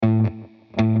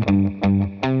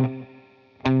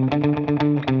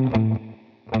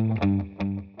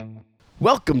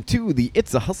Welcome to the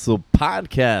It's a Hustle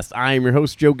podcast. I am your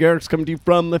host, Joe Garrix, coming to you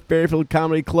from the Fairfield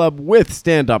Comedy Club with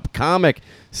stand-up comic,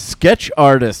 sketch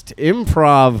artist,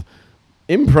 improver.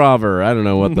 I don't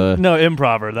know what the... No,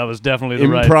 improver. That was definitely the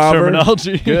right Improver.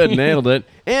 terminology. Good, nailed it.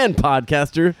 And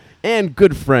podcaster and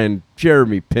good friend,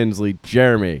 Jeremy Pinsley.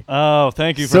 Jeremy. Oh,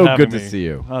 thank you for So having good me. to see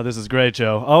you. Oh, this is great,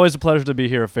 Joe. Always a pleasure to be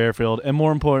here at Fairfield. And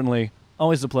more importantly,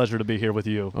 always a pleasure to be here with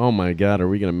you. Oh, my God. Are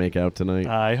we going to make out tonight?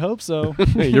 I hope so.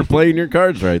 You're playing your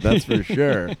cards right, that's for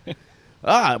sure.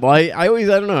 Well, I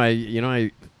don't know.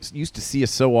 I used to see you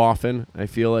so often. I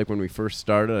feel like when we first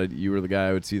started, you were the guy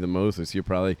I would see the most. I see you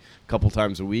probably a couple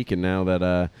times a week, and now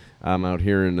that I'm out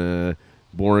here in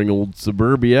boring old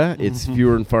suburbia, it's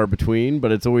fewer and far between,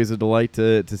 but it's always a delight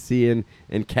to see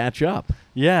and catch up.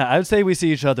 Yeah, I would say we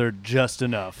see each other just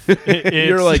enough.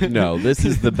 You're like, no, this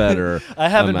is the better I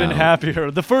haven't been amount.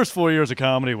 happier. The first 4 years of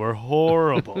comedy were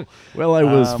horrible. Well, I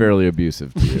was fairly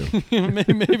abusive to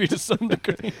you. Maybe to some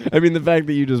degree. I mean, the fact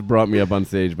that you just brought me up on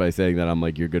stage by saying that I'm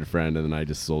like your good friend, and then I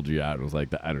just sold you out and was like,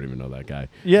 I don't even know that guy.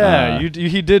 Yeah,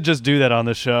 he did just do that on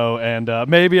the show, and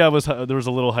maybe there was a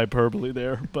little hyperbole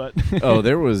there, but Oh,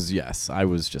 there was, yes. I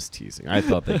was just teasing. I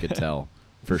thought they could tell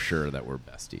for sure that we're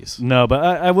besties. No, but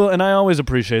I will, and I always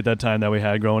appreciate that time that we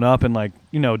had growing up, and like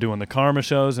doing the Karma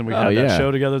shows, and we had that show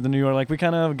together in New York. Like we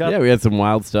kind of got. Yeah, we had some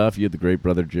wild stuff. You had the Great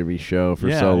Brother Jimmy show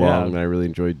for so long, and I really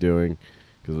enjoyed doing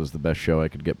because it was the best show I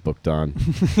could get booked on.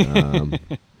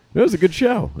 It was a good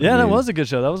show. Yeah, that was a good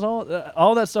show. That was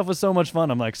all that stuff was so much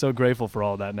fun. I'm like so grateful for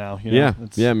all that now.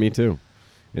 Yeah, me too.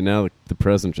 And now the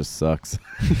present just sucks.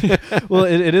 Well,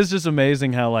 it is just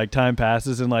amazing how like time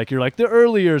passes and like you're like the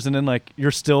early years, and then like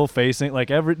you're still facing like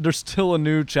there's still a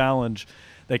new challenge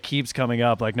that keeps coming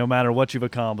up. Like no matter what you've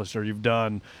accomplished or you've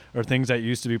done or things that you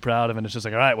used to be proud of, and it's just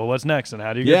like, all right, well, what's next, and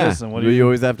how do you get this, and what do you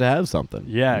always have to have something.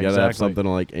 Yeah, you gotta have something to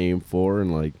like aim for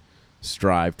and like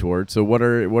strive towards. So what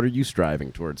are you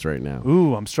striving towards right now?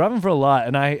 Ooh, I'm striving for a lot,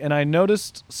 and I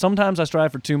noticed sometimes I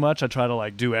strive for too much. I try to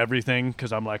like do everything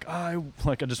because I'm like I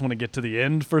just want to get to the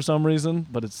end for some reason,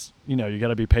 but it's you got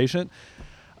to be patient.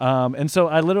 And so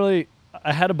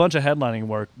I had a bunch of headlining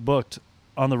work booked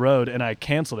on the road, and I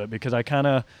canceled it because I kind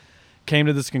of came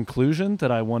to this conclusion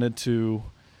that I wanted to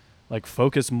like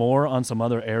focus more on some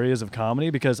other areas of comedy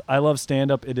because I love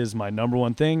stand-up. It is my number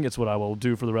one thing. It's what I will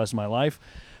do for the rest of my life.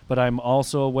 But I'm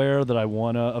also aware that I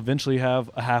want to eventually have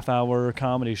a half-hour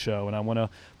comedy show, and I want to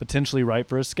potentially write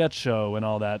for a sketch show and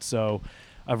all that. So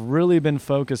I've really been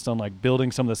focused on like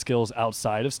building some of the skills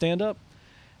outside of stand-up.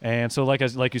 And so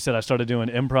like you said, I started doing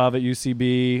improv at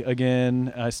UCB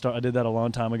again. I did that a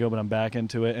long time ago, but I'm back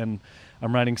into it, and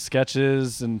I'm writing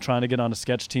sketches and trying to get on a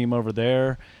sketch team over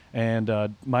there, and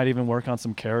might even work on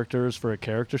some characters for a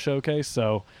character showcase.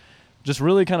 So just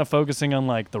really kind of focusing on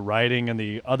like the writing and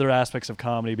the other aspects of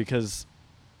comedy because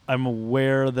I'm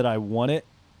aware that I want it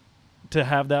to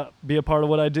have that be a part of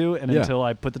what I do, and until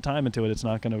I put the time into it, it's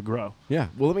not going to grow. Yeah.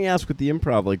 Well, let me ask with the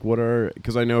improv, like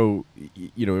because I know,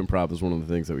 improv is one of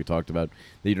the things that we talked about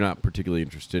that you're not particularly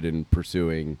interested in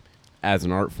pursuing as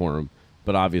an art form,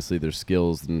 but obviously there's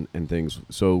skills and things.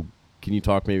 So can you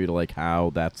talk maybe to like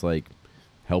how that's like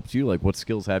helped you? Like what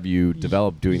skills have you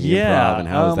developed doing the improv, and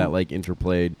how is that like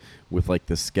interplayed with like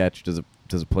the sketch? Does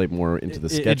it play more into the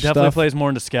sketch stuff? It definitely stuff? plays more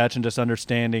into sketch and just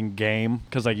understanding game,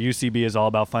 because like UCB is all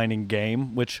about finding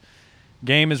game, which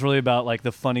game is really about like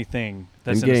the funny thing.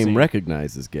 That's and game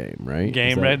recognizes game,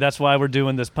 right? That's why we're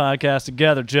doing this podcast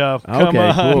together, Joe. Okay, Come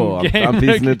on. cool. I'm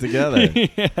piecing it together.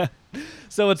 Yeah.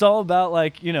 So it's all about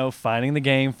like, finding the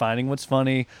game, finding what's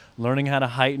funny, learning how to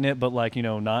heighten it, but like,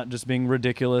 not just being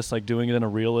ridiculous, like doing it in a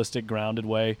realistic, grounded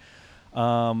way.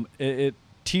 It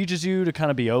teaches you to kind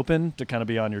of be open, to kind of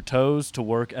be on your toes, to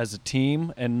work as a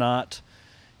team, and not,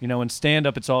 in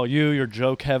stand-up, it's all you're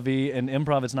joke heavy, and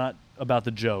improv, it's not about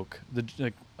the joke.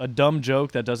 A dumb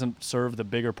joke that doesn't serve the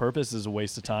bigger purpose is a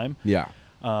waste of time. Yeah.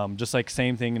 Just like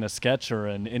same thing in a sketch or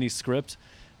in any script.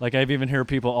 Like I've even heard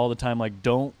people all the time, like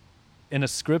don't, in a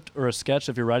script or a sketch,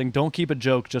 if you're writing, don't keep a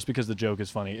joke just because the joke is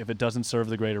funny. If it doesn't serve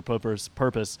the greater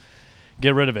purpose,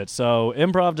 get rid of it. So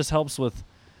improv just helps with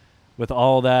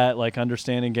all that, like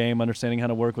understanding game, understanding how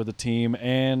to work with a team.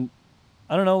 And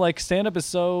I don't know, like stand-up is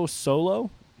so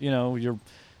solo. You're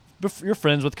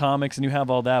friends with comics and you have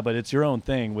all that, but it's your own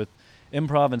thing. With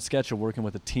improv and sketch, you're working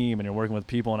with a team and you're working with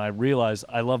people. And I realize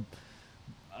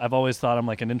I've always thought I'm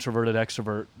like an introverted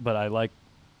extrovert, but I like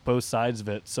both sides of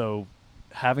it. So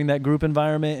having that group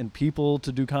environment and people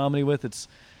to do comedy with, it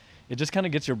just kind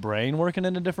of gets your brain working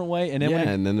in a different way. And then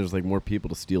and then there's like more people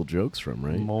to steal jokes from,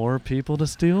 right? More people to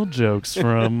steal jokes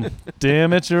from.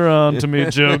 Damn it, you're on to me,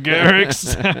 Joe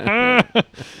Garrix.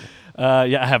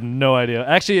 Yeah, I have no idea.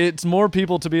 Actually, it's more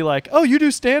people to be like, "Oh, you do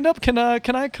stand up? Can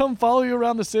I come follow you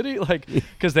around the city?" Like,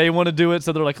 because they want to do it,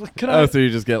 so they're like, "Can I?" Oh, so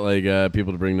you just get like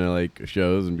people to bring to like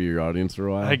shows and be your audience for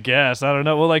a while. I guess I don't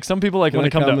know. Well, like some people like Can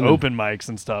want to I come come to and- open mics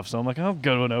and stuff. So I'm like, I'll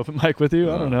go to an open mic with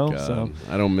you. I don't know. God. So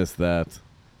I don't miss that.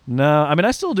 no, I mean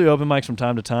I still do open mics from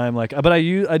time to time. Like, but I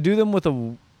do them with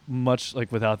a much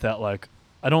like without that like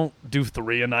I don't do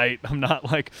 3 a night. I'm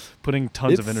not like putting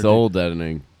tons of It's energy. soul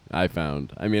deadening. I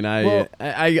found. I mean,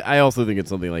 I also think it's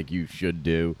something like you should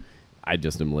do. I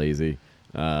just am lazy.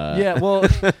 Yeah, well,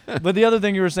 but the other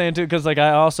thing you were saying too, because like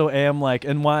I also am like,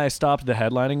 and why I stopped the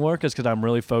headlining work is because I'm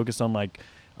really focused on like,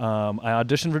 I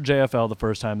auditioned for JFL the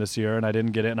first time this year and I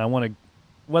didn't get it, and I want to,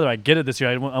 whether I get it this year,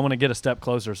 I want to get a step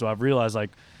closer. So I've realized like,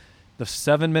 the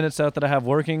 7 minutes set that I have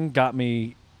working got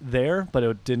me there, but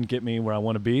it didn't get me where I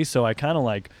want to be. So I kind of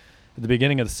like, at the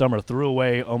beginning of the summer, threw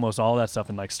away almost all that stuff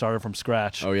and like started from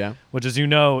scratch. Oh yeah. Which, as you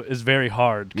know, is very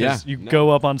hard because Yeah. you go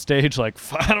up on stage like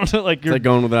I don't know, like It's you're like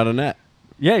going without a net.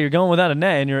 yeah, you're going without a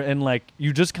net, and like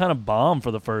you just kind of bomb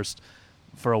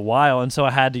for a while, and so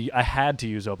I had to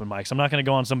use open mics. I'm not going to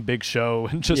go on some big show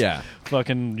and just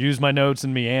fucking use my notes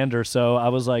and meander. So I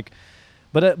was like,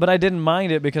 but I didn't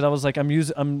mind it because I was like,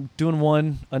 I'm doing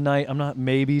 1 a night. I'm not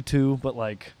maybe 2, but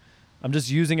like I'm just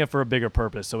using it for a bigger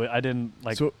purpose. So I didn't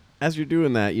like. So as you're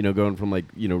doing that, going from like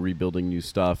rebuilding new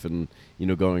stuff and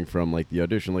going from like the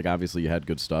audition, like obviously you had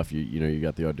good stuff. You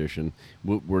got the audition.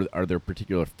 Are there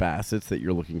particular facets that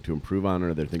you're looking to improve on, or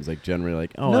are there things like generally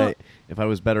like No. if I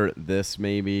was better at this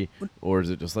maybe, or is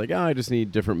it just like I just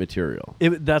need different material?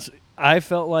 I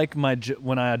felt like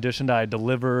when I auditioned, I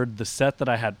delivered the set that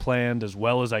I had planned as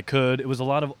well as I could. It was a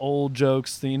lot of old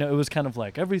jokes. It was kind of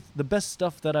like the best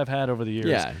stuff that I've had over the years.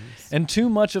 Yeah. And too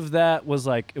much of that was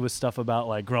like, it was stuff about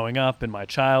like growing up in my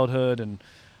childhood and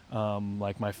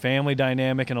like my family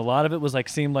dynamic. And a lot of it was like,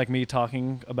 seemed like me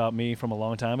talking about me from a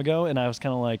long time ago. And I was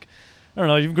kind of like, I don't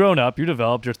know, you've grown up, you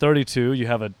developed, you're 32, you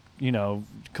have a,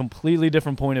 completely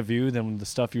different point of view than the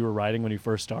stuff you were writing when you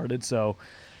first started. So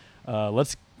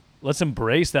let's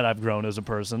embrace that I've grown as a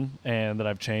person and that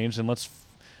I've changed, and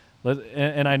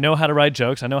and I know how to write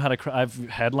jokes. I know how to. I've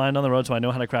headlined on the road, so I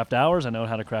know how to craft hours. I know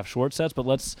how to craft short sets. But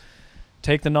let's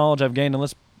take the knowledge I've gained and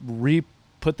let's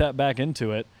put that back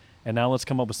into it. And now let's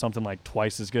come up with something like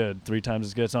twice as good, 3 times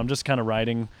as good. So I'm just kind of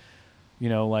writing,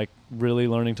 like really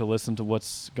learning to listen to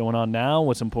what's going on now,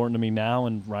 what's important to me now,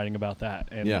 and writing about that.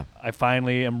 And I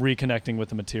finally am reconnecting with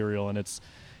the material, and it's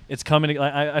coming.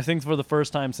 I think for the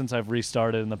first time since I've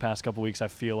restarted in the past couple weeks, I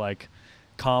feel like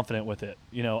confident with it.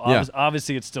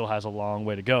 Obviously it still has a long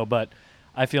way to go, but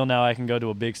I feel now I can go to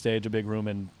a big stage, a big room,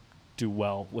 and do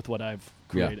well with what I've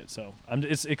created. So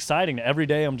it's exciting. Every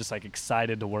day I'm just like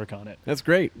excited to work on it. That's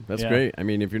great. That's great. I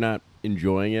mean, if you're not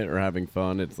enjoying it or having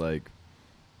fun, it's like,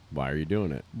 why are you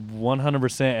doing it?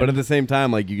 100%. But at the same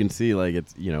time, like you can see, like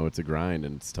it's it's a grind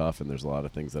and it's tough, and there's a lot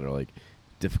of things that are like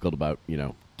difficult about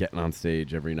getting on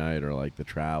stage every night, or like the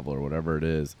travel or whatever it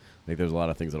is. Like there's a lot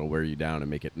of things that'll wear you down and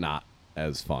make it not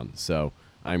as fun. So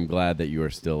I'm glad that you are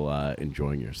still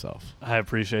enjoying yourself. I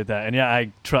appreciate that, and yeah,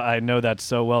 I know that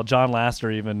so well. John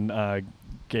Laster even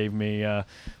gave me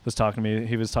was talking to me.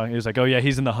 He was like, oh yeah,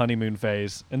 he's in the honeymoon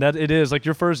phase, and that it is like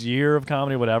your first year of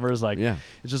comedy, or whatever, is like it's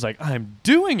just like I'm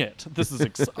doing it. This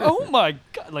is oh my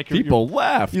god, like people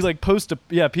laughed. You like post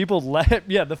people laugh.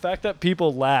 Yeah, the fact that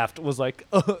people laughed was like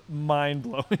mind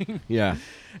blowing. Yeah,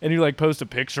 and you like post a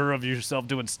picture of yourself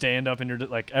doing stand up, and you're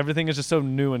like everything is just so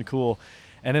new and cool.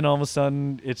 And then all of a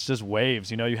sudden, it's just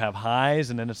waves. You have highs,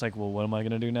 and then it's like, well, what am I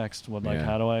going to do next?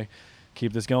 How do I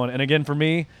keep this going? And again, for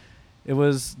me,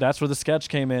 that's where the sketch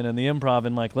came in and the improv,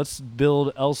 and like, let's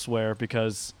build elsewhere,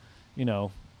 because,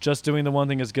 just doing the one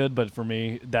thing is good. But for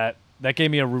me, that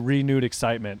gave me a renewed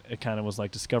excitement. It kind of was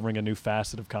like discovering a new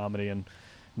facet of comedy, and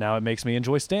now it makes me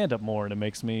enjoy stand-up more, and it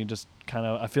makes me just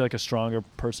I feel like a stronger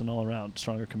person all around,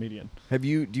 stronger comedian. Do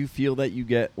you feel that you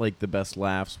get like the best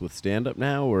laughs with stand-up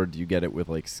now, or do you get it with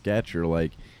like sketch or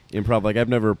like improv? Like I've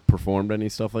never performed any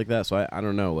stuff like that, so I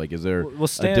don't know. Like, is there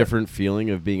a different feeling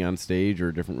of being on stage or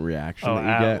a different reaction that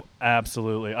you get?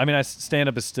 Absolutely. I mean,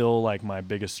 stand-up is still like my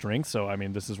biggest strength, so I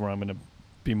mean, this is where I'm going to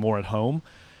be more at home.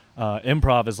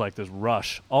 Improv is like this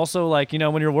rush. Also, like,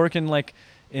 when you're working like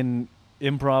in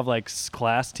improv like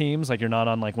class teams, like you're not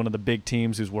on like one of the big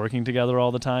teams who's working together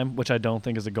all the time, which I don't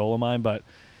think is a goal of mine, but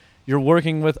you're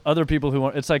working with other people who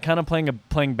are, it's like kind of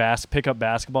playing pickup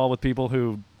basketball with people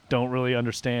who don't really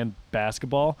understand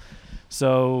basketball.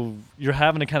 So you're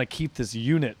having to kind of keep this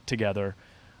unit together.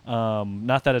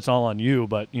 Not that it's all on you,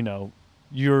 but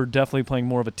you're definitely playing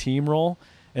more of a team role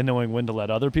and knowing when to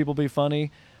let other people be funny.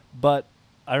 But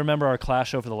I remember our class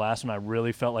show for the last one. I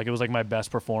really felt like it was like my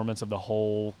best performance of the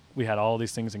whole. We had all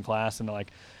these things in class, and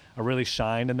like I really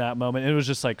shined in that moment. It was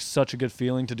just like such a good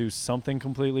feeling to do something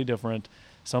completely different,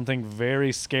 something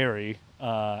very scary,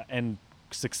 and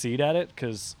succeed at it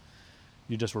because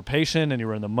you just were patient and you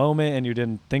were in the moment and you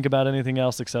didn't think about anything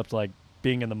else except like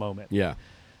being in the moment. Yeah.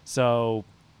 So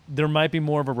there might be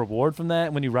more of a reward from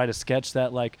that when you write a sketch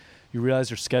that like you realize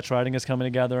your sketch writing is coming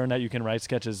together and that you can write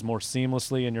sketches more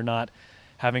seamlessly and you're not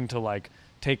having to like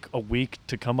take a week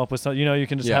to come up with something. You know, you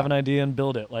can just have an idea and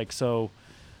build it. Like, so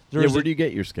where do you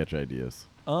get your sketch ideas?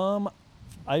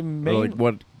 I made, or like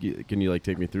what can you like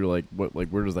take me through like what like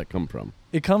where does that come from?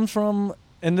 It comes from,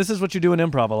 and this is what you do in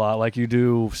improv a lot. Like you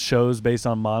do shows based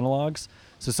on monologues.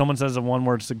 So someone says a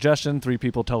one-word suggestion, 3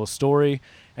 people tell a story,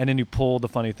 and then you pull the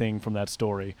funny thing from that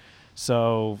story.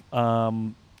 So,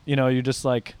 you know, you just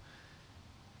like,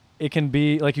 it can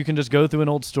be like you can just go through an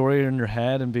old story in your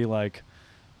head and be like,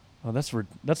 oh,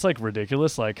 that's like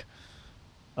ridiculous. Like,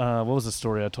 what was the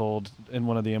story I told in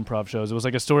one of the improv shows? It was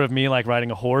like a story of me like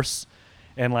riding a horse.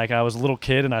 And like I was a little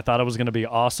kid and I thought it was going to be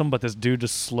awesome, but this dude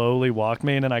just slowly walked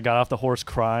me and then I got off the horse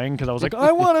crying because I was like,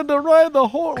 I wanted to ride the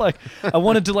horse. Like I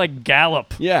wanted to like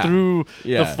gallop through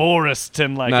the forest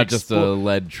and like not just a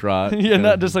lead trot. Yeah,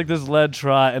 not just like this lead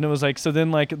trot. And it was like, so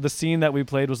then like the scene that we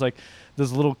played was like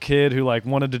this little kid who like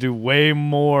wanted to do way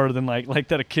more than like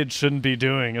that a kid shouldn't be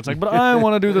doing. It's like, but I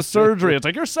want to do the surgery. It's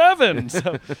like, you're 7.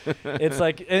 So it's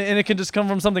like, and it can just come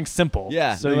from something simple.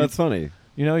 Yeah, so that's funny.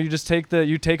 You know, you just take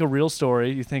a real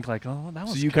story. You think like, oh, that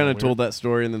was. So you kind of told that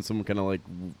story, and then someone kind of like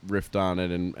riffed on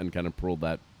it and kind of pulled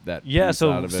that. Yeah.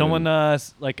 So out of someone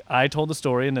like I told the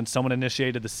story, and then someone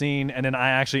initiated the scene, and then I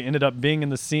actually ended up being in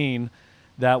the scene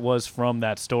that was from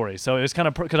that story. So it was kind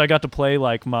of because I got to play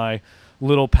like my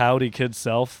little pouty kid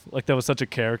self. Like that was such a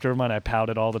character of mine. I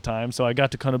pouted all the time, so I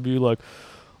got to kind of be like,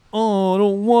 oh, I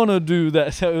don't want to do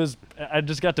that. So I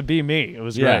just got to be me. It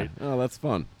was great. Oh, that's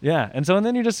fun. Yeah. And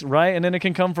then you just write, and then it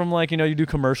can come from like, you know, you do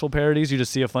commercial parodies. You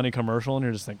just see a funny commercial and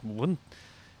you're just like,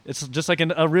 it's just like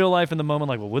in a real life in the moment,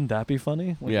 like, well, wouldn't that be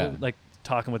funny? Like, like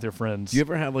talking with your friends. Do you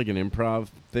ever have like an improv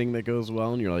thing that goes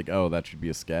well and you're like, oh, that should be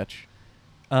a sketch?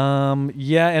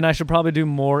 Yeah. And I should probably do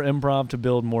more improv to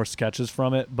build more sketches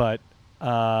from it. But,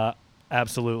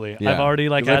 absolutely. Yeah. I've already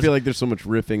like, I feel like there's so much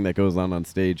riffing that goes on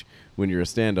stage when you're a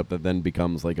stand-up that then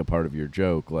becomes like a part of your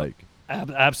joke. Like,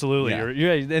 absolutely.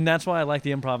 Yeah. And that's why I like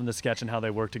the improv and the sketch and how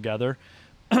they work together.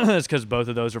 It's because both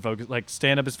of those are focused. Like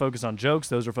stand-up is focused on jokes;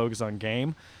 those are focused on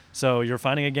game. So you're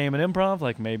finding a game in improv.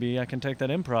 Like maybe I can take that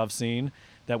improv scene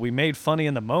that we made funny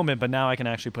in the moment, but now I can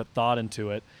actually put thought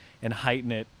into it and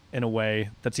heighten it in a way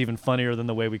that's even funnier than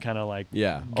the way we kind of like.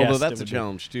 Yeah, although that's a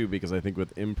challenge too, because I think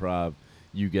with improv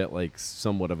you get like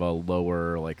somewhat of a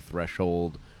lower like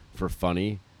threshold for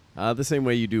funny. The same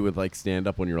way you do with like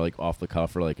stand-up when you're like off the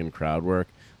cuff or like in crowd work.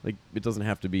 Like it doesn't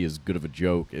have to be as good of a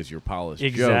joke as your polished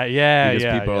joke. Yeah,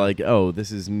 because people are like, oh,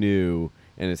 this is new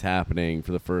and it's happening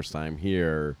for the first time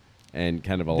here, and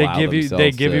kind of allow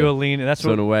they give you a lean. And that's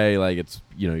so in a way, like it's,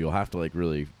 you know, you'll have to like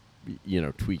really, you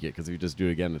know, tweak it, because if you just do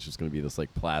it again, it's just going to be this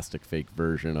like plastic fake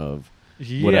version of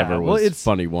whatever was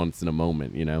funny once in a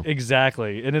moment, you know?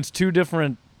 Exactly. And it's two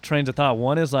different trains of thought.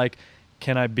 One is like,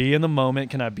 can I be in the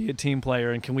moment? Can I be a team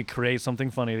player? And can we create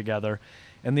something funny together?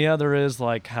 And the other is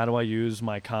like, how do I use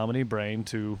my comedy brain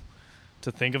to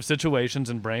think of situations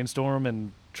and brainstorm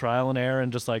and trial and error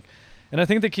and just like, and I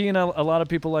think the key, and a lot of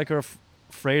people like are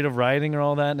afraid of writing or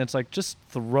all that. And it's like, just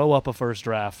throw up a first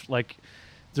draft. Like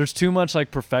there's too much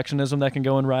like perfectionism that can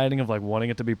go in writing of like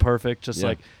wanting it to be perfect. Just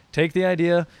like take the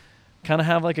idea, kind of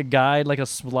have like a guide, like a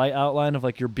slight outline of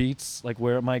like your beats, like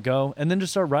where it might go, and then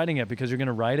just start writing it, because you're going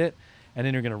to write it and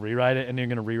then you're going to rewrite it and you're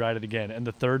going to rewrite it again. And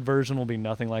the third version will be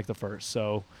nothing like the first.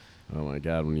 So, oh my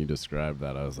God, when you described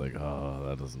that, I was like, oh,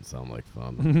 that doesn't sound like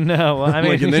fun. No, I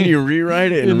mean, like, and then you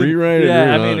rewrite it and rewrite it.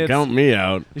 Yeah, I mean, count me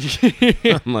out.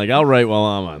 I'm like, I'll write while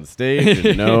I'm on stage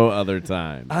and no other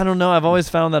time. I don't know. I've always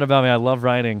found that about me. I love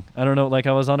writing. I don't know. Like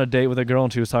I was on a date with a girl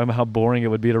and she was talking about how boring it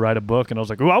would be to write a book, and I was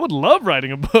like, oh, I would love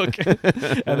writing a book.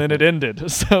 And then it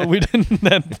ended. So we didn't.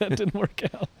 That didn't work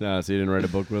out. No, so you didn't write a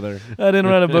book with her? I didn't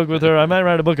write a book with her. I might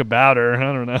write a book about her.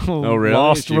 I don't know. Oh, really?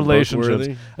 Lost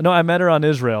relationships. No, I met her on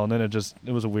Israel, and then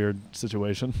it was a weird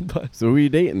situation. But so who are you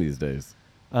dating these days?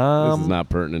 This is not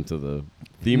pertinent to the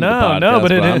theme of the podcast. No,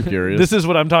 but I'm curious. This is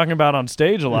what I'm talking about on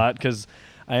stage a lot, because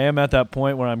I am at that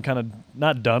point where I'm kind of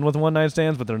not done with one-night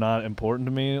stands, but they're not important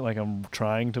to me. Like I'm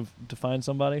trying to find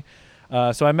somebody.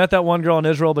 So I met that one girl in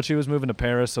Israel, but she was moving to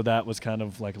Paris, so that was kind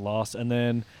of like lost. And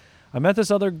then I met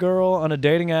this other girl on a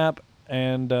dating app,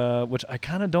 and which I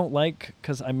kind of don't like,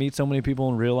 because I meet so many people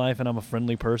in real life, and I'm a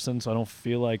friendly person, so I don't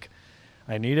feel like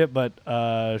I need it. But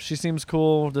she seems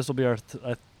cool. This will be our.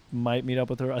 I might meet up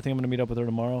with her. I think I'm gonna meet up with her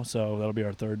tomorrow. So that'll be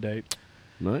our third date.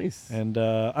 Nice. And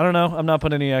I don't know. I'm not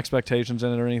putting any expectations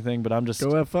in it or anything. But I'm just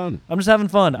Go have fun. I'm just having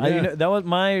fun. Yeah. That was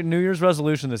my New Year's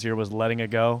resolution this year, was letting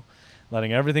it go,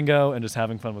 letting everything go, and just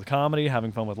having fun with comedy,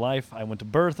 having fun with life. I went to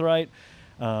Birthright.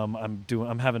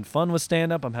 I'm having fun with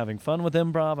stand up. I'm having fun with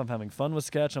improv. I'm having fun with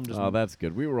sketch. I'm just. Oh, that's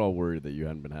good. We were all worried that you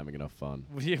hadn't been having enough fun.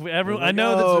 Everyone, Like, I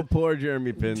know oh, that's poor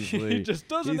Jeremy Pinsley. he just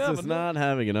doesn't He's have just enough. not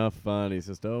having enough fun. He's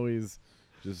just always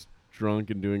just drunk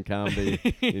and doing comedy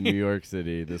in New York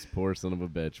City. This poor son of a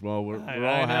bitch. Well, we're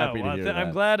all happy to hear that.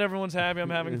 I'm glad everyone's happy. I'm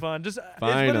having fun. Just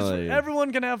Finally.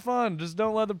 everyone can have fun. Just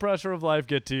don't let the pressure of life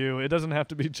get to you. It doesn't have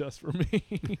to be just for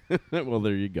me. Well,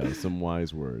 there you go. Some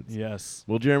wise words. Yes.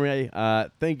 Well, Jeremy,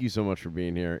 thank you so much for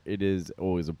being here. It is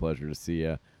always a pleasure to see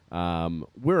you.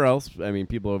 Where else? I mean,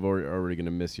 people are already going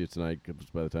to miss you tonight, 'cause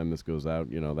by the time this goes out,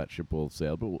 that ship will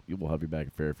sail, but we'll have you back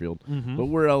at Fairfield. Mm-hmm. But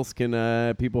where else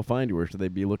can people find you? Where should they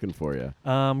be looking for you?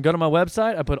 Go to my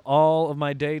website. I put all of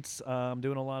my dates. I'm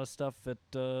doing a lot of stuff at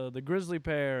the Grizzly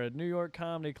Pear, at New York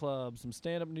Comedy Club, some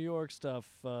stand-up New York stuff,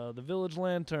 the Village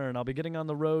Lantern. I'll be getting on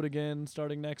the road again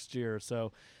starting next year.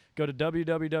 So go to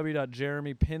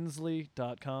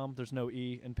www.jeremypinsley.com. There's no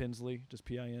E in Pinsley, just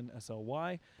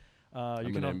Pinsly.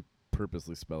 I'm going to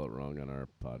purposely spell it wrong on our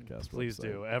podcast. Please website.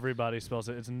 do. Everybody spells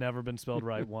it. It's never been spelled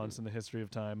right once in the history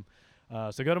of time.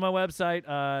 So go to my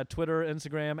website, Twitter,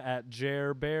 Instagram at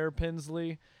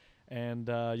JerBearPinsley. And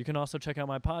you can also check out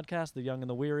my podcast, The Young and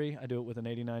the Weary. I do it with an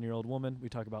 89-year-old woman. We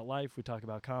talk about life. We talk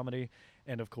about comedy.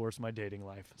 And, of course, my dating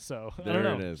life. So, I don't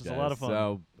know. There it is, It's guys. a lot of fun.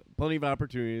 So, plenty of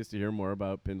opportunities to hear more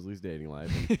about Pinsley's dating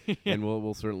life. And, and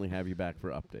we'll certainly have you back for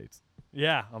updates.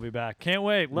 Yeah, I'll be back. Can't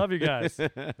wait. Love you guys.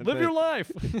 Live your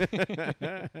life.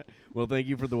 Well, thank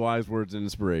you for the wise words and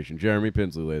inspiration. Jeremy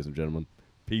Pinsley, ladies and gentlemen.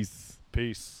 Peace.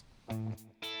 Peace.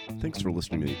 Thanks for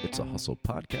listening to the It's a Hustle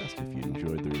podcast. If you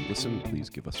enjoyed the listen, please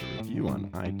give us a review on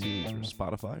iTunes or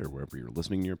Spotify or wherever you're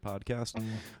listening to your podcast.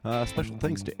 Special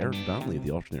thanks to Eric Donnelly of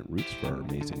the Alternate Roots for our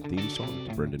amazing theme song,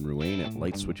 to Brendan Ruane at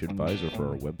Light Switch Advisor for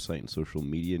our website and social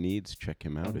media needs. Check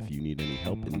him out if you need any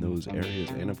help in those areas.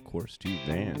 And, of course, to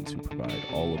Vans, who provide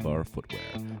all of our footwear.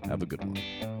 Have a good one.